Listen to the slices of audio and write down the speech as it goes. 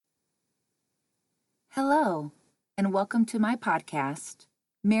Hello, and welcome to my podcast,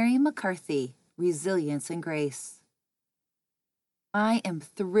 Mary McCarthy, Resilience and Grace. I am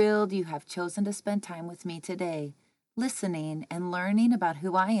thrilled you have chosen to spend time with me today, listening and learning about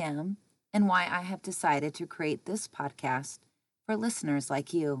who I am and why I have decided to create this podcast for listeners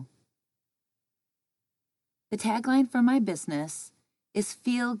like you. The tagline for my business is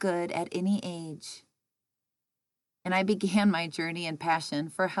Feel Good at Any Age. And I began my journey and passion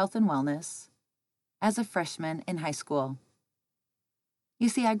for health and wellness as a freshman in high school. You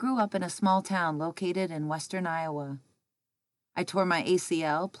see, I grew up in a small town located in western Iowa. I tore my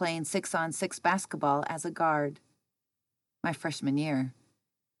ACL playing 6-on-6 basketball as a guard my freshman year.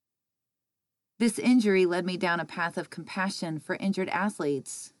 This injury led me down a path of compassion for injured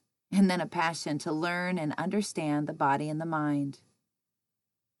athletes, and then a passion to learn and understand the body and the mind.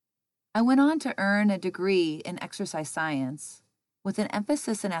 I went on to earn a degree in exercise science with an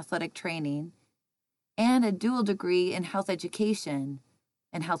emphasis in athletic training and a dual degree in health education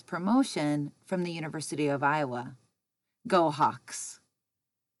and health promotion from the University of Iowa. Go Hawks!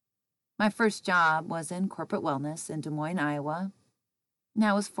 My first job was in corporate wellness in Des Moines, Iowa, and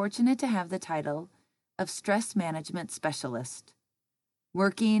I was fortunate to have the title of Stress Management Specialist,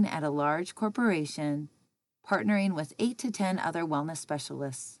 working at a large corporation, partnering with 8 to 10 other wellness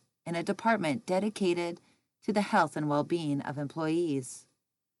specialists in a department dedicated to the health and well-being of employees.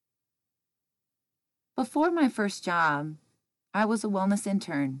 Before my first job, I was a wellness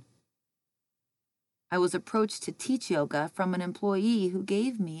intern. I was approached to teach yoga from an employee who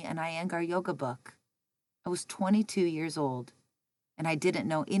gave me an Iyengar yoga book. I was 22 years old, and I didn't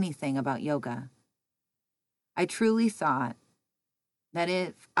know anything about yoga. I truly thought that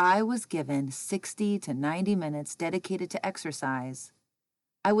if I was given 60 to 90 minutes dedicated to exercise,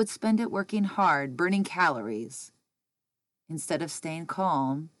 I would spend it working hard, burning calories, instead of staying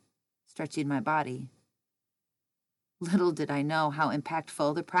calm, stretching my body. Little did I know how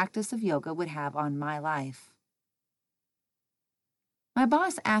impactful the practice of yoga would have on my life. My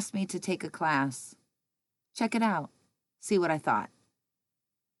boss asked me to take a class, check it out, see what I thought.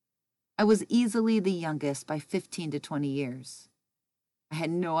 I was easily the youngest by 15 to 20 years. I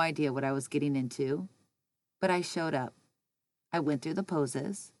had no idea what I was getting into, but I showed up. I went through the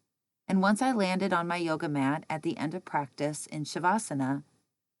poses, and once I landed on my yoga mat at the end of practice in Shavasana,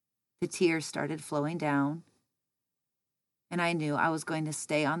 the tears started flowing down, and I knew I was going to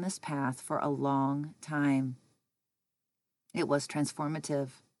stay on this path for a long time. It was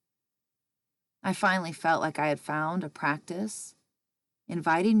transformative. I finally felt like I had found a practice,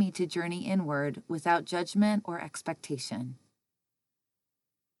 inviting me to journey inward without judgment or expectation.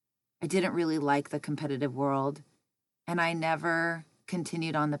 I didn't really like the competitive world, and I never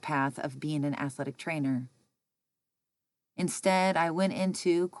continued on the path of being an athletic trainer. Instead, I went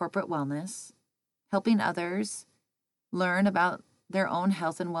into corporate wellness, helping others learn about their own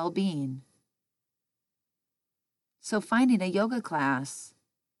health and well-being. So finding a yoga class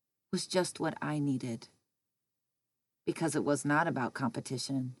was just what I needed, because it was not about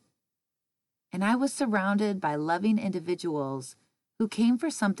competition. And I was surrounded by loving individuals who came for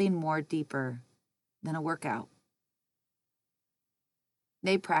something more deeper than a workout.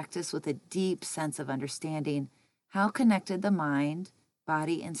 They practiced with a deep sense of understanding how connected the mind,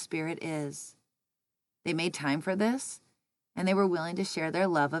 body, and spirit is. They made time for this, and they were willing to share their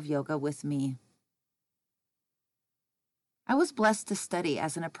love of yoga with me. I was blessed to study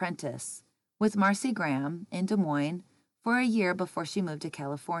as an apprentice with Marcy Graham in Des Moines for a year before she moved to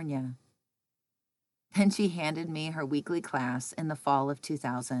California. Then she handed me her weekly class in the fall of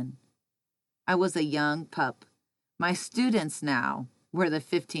 2000. I was a young pup. My students now were the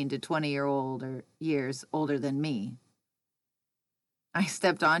 15 to years older than me. I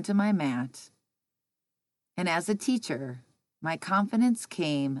stepped onto my mat, and as a teacher, my confidence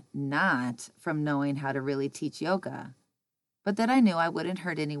came not from knowing how to really teach yoga, but that I knew I wouldn't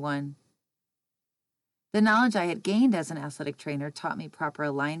hurt anyone. The knowledge I had gained as an athletic trainer taught me proper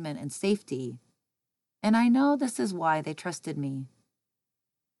alignment and safety, and I know this is why they trusted me.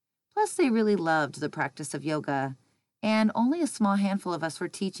 Plus, they really loved the practice of yoga, and only a small handful of us were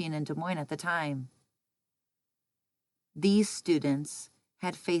teaching in Des Moines at the time. These students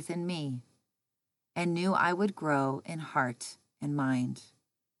had faith in me and knew I would grow in heart and mind.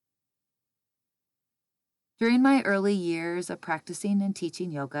 During my early years of practicing and teaching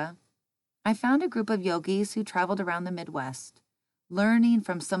yoga, I found a group of yogis who traveled around the Midwest, learning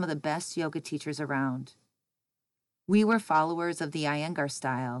from some of the best yoga teachers around. We were followers of the Iyengar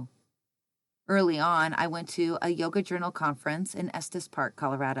style. Early on, I went to a yoga journal conference in Estes Park,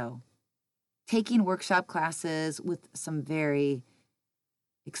 Colorado, taking workshop classes with some very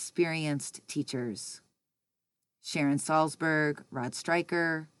experienced teachers: Sharon Salzberg, Rod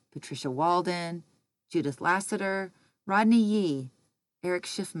Stryker, Patricia Walden, Judith Lassiter, Rodney Yee, Eric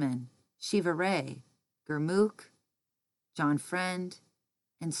Schiffman, Shiva Ray, Gurmukh, John Friend,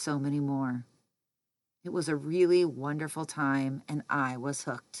 and so many more. It was a really wonderful time, and I was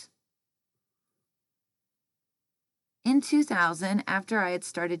hooked. In 2000, after I had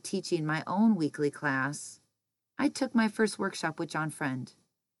started teaching my own weekly class, I took my first workshop with John Friend.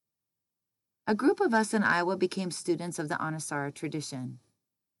 A group of us in Iowa became students of the Anusara tradition.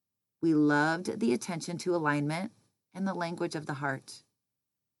 We loved the attention to alignment and the language of the heart.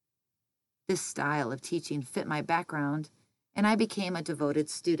 This style of teaching fit my background, and I became a devoted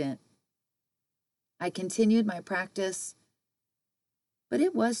student. I continued my practice, but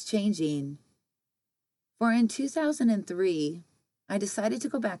it was changing. For in 2003, I decided to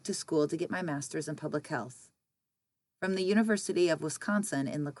go back to school to get my master's in public health from the University of Wisconsin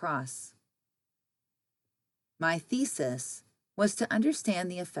in La Crosse. My thesis was to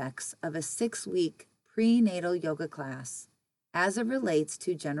understand the effects of a 6-week prenatal yoga class as it relates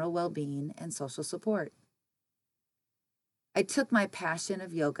to general well-being and social support. I took my passion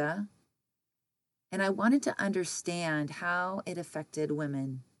of yoga, and I wanted to understand how it affected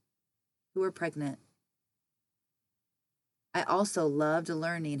women who were pregnant. I also loved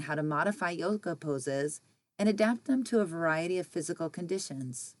learning how to modify yoga poses and adapt them to a variety of physical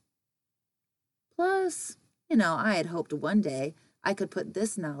conditions. Plus, I had hoped one day I could put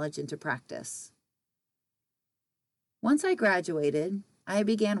this knowledge into practice. Once I graduated, I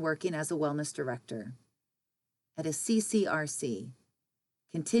began working as a wellness director at a CCRC,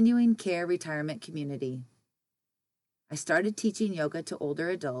 Continuing Care Retirement Community. I started teaching yoga to older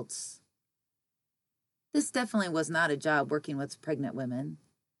adults. This definitely was not a job working with pregnant women,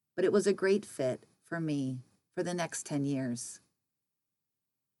 but it was a great fit for me for the next 10 years.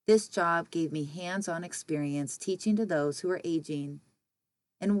 This job gave me hands-on experience teaching to those who were aging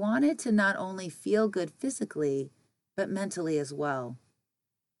and wanted to not only feel good physically, but mentally as well.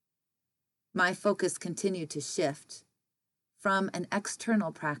 My focus continued to shift from an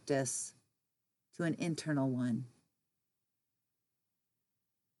external practice to an internal one.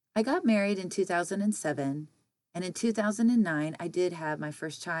 I got married in 2007, and in 2009, I did have my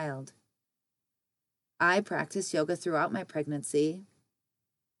first child. I practiced yoga throughout my pregnancy,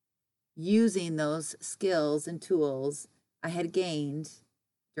 using those skills and tools I had gained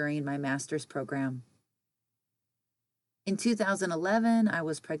during my master's program. In 2011, I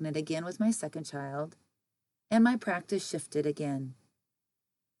was pregnant again with my second child, and my practice shifted again.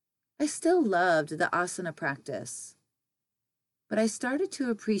 I still loved the asana practice, but I started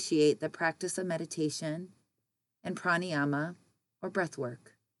to appreciate the practice of meditation and pranayama, or breath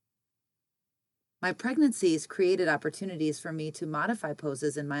work. My pregnancies created opportunities for me to modify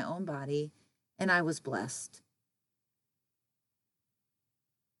poses in my own body, and I was blessed.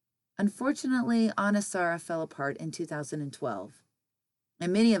 Unfortunately, Anusara fell apart in 2012,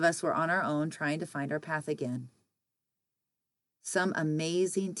 and many of us were on our own trying to find our path again. Some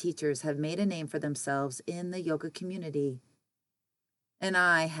amazing teachers have made a name for themselves in the yoga community, and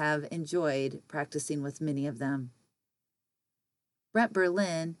I have enjoyed practicing with many of them. Brett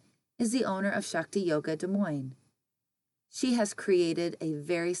Berlin is the owner of Shakti Yoga Des Moines. She has created a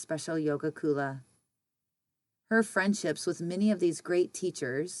very special yoga kula. Her friendships with many of these great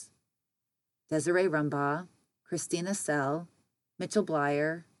teachers, Desiree Rumbaugh, Christina Sell, Mitchell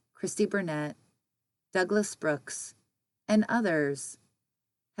Blyer, Christy Burnett, Douglas Brooks, and others,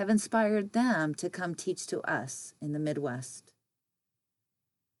 have inspired them to come teach to us in the Midwest.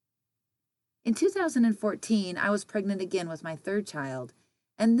 In 2014, I was pregnant again with my third child,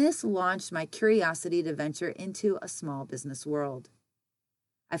 and this launched my curiosity to venture into a small business world.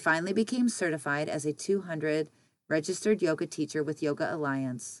 I finally became certified as a 200 registered yoga teacher with Yoga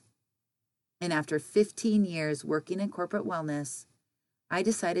Alliance. And after 15 years working in corporate wellness, I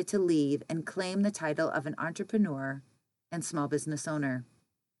decided to leave and claim the title of an entrepreneur and small business owner.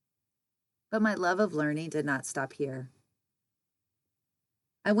 But my love of learning did not stop here.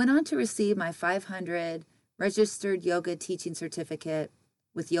 I went on to receive my 500 registered yoga teaching certificate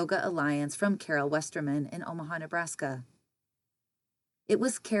with Yoga Alliance from Carol Westerman in Omaha, Nebraska. It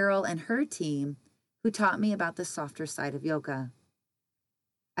was Carol and her team who taught me about the softer side of yoga.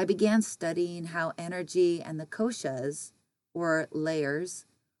 I began studying how energy and the koshas, or layers,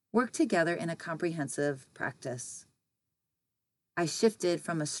 work together in a comprehensive practice. I shifted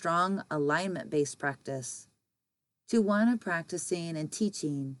from a strong alignment-based practice to one of practicing and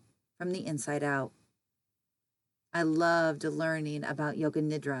teaching from the inside out. I loved learning about Yoga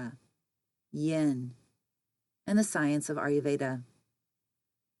Nidra, Yin, and the science of Ayurveda.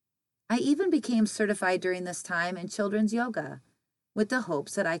 I even became certified during this time in children's yoga, with the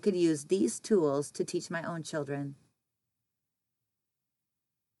hopes that I could use these tools to teach my own children.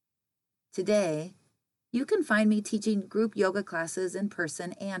 Today, you can find me teaching group yoga classes in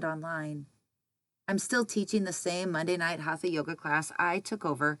person and online. I'm still teaching the same Monday night Hatha yoga class I took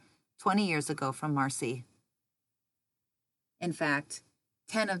over 20 years ago from Marcy. In fact,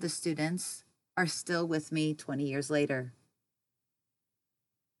 10 of the students are still with me 20 years later.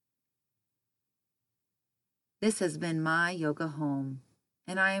 This has been my yoga home,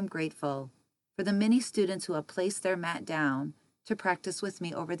 and I am grateful for the many students who have placed their mat down to practice with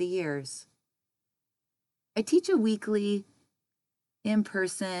me over the years. I teach a weekly,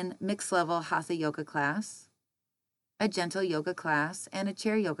 in-person, mixed-level Hatha yoga class, a gentle yoga class, and a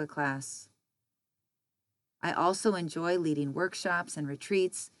chair yoga class. I also enjoy leading workshops and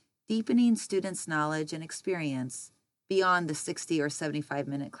retreats, deepening students' knowledge and experience beyond the 60 or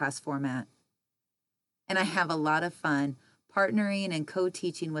 75-minute class format. And I have a lot of fun partnering and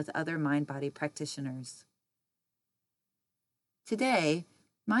co-teaching with other mind-body practitioners. Today,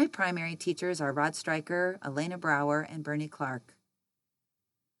 my primary teachers are Rod Stryker, Elena Brower, and Bernie Clark.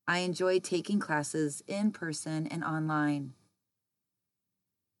 I enjoy taking classes in person and online.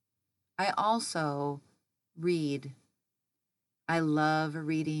 I also read. I love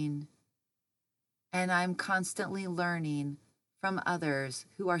reading, and I'm constantly learning from others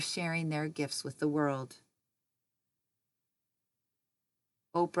who are sharing their gifts with the world.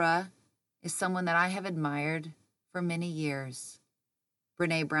 Oprah is someone that I have admired for many years.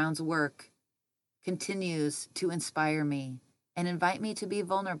 Brené Brown's work continues to inspire me and invite me to be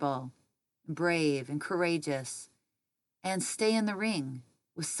vulnerable, brave, and courageous, and stay in the ring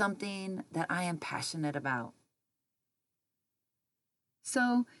with something that I am passionate about.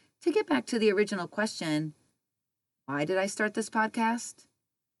 So, to get back to the original question, why did I start this podcast?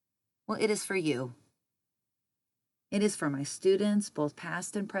 Well, it is for you. It is for my students, both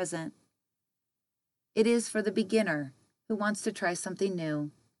past and present. It is for the beginner who wants to try something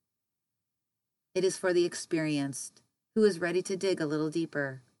new. It is for the experienced who is ready to dig a little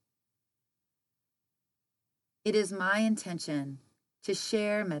deeper. It is my intention to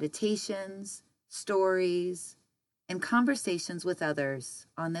share meditations, stories, and conversations with others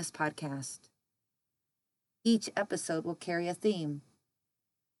on this podcast. Each episode will carry a theme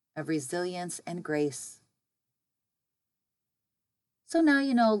of resilience and grace. So now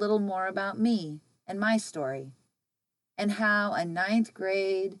you know a little more about me and my story, and how a 9th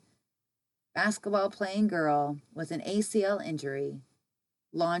grade basketball playing girl with an ACL injury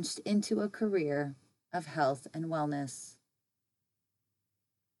launched into a career of health and wellness.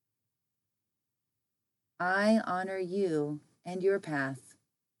 I honor you and your path.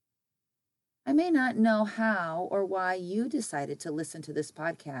 I may not know how or why you decided to listen to this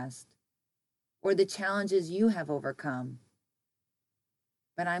podcast, or the challenges you have overcome,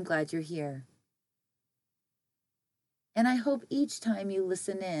 but I'm glad you're here. And I hope each time you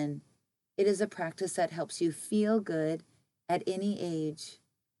listen in, it is a practice that helps you feel good at any age,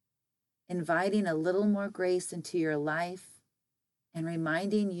 inviting a little more grace into your life and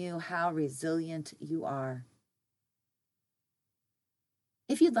reminding you how resilient you are.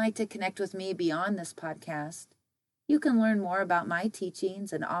 If you'd like to connect with me beyond this podcast, you can learn more about my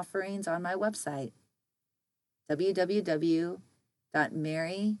teachings and offerings on my website,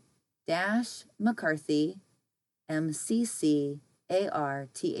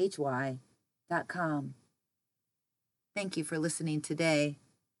 www.mary-mccarthy.com. Thank you for listening today.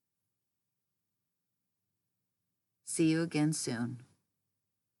 See you again soon.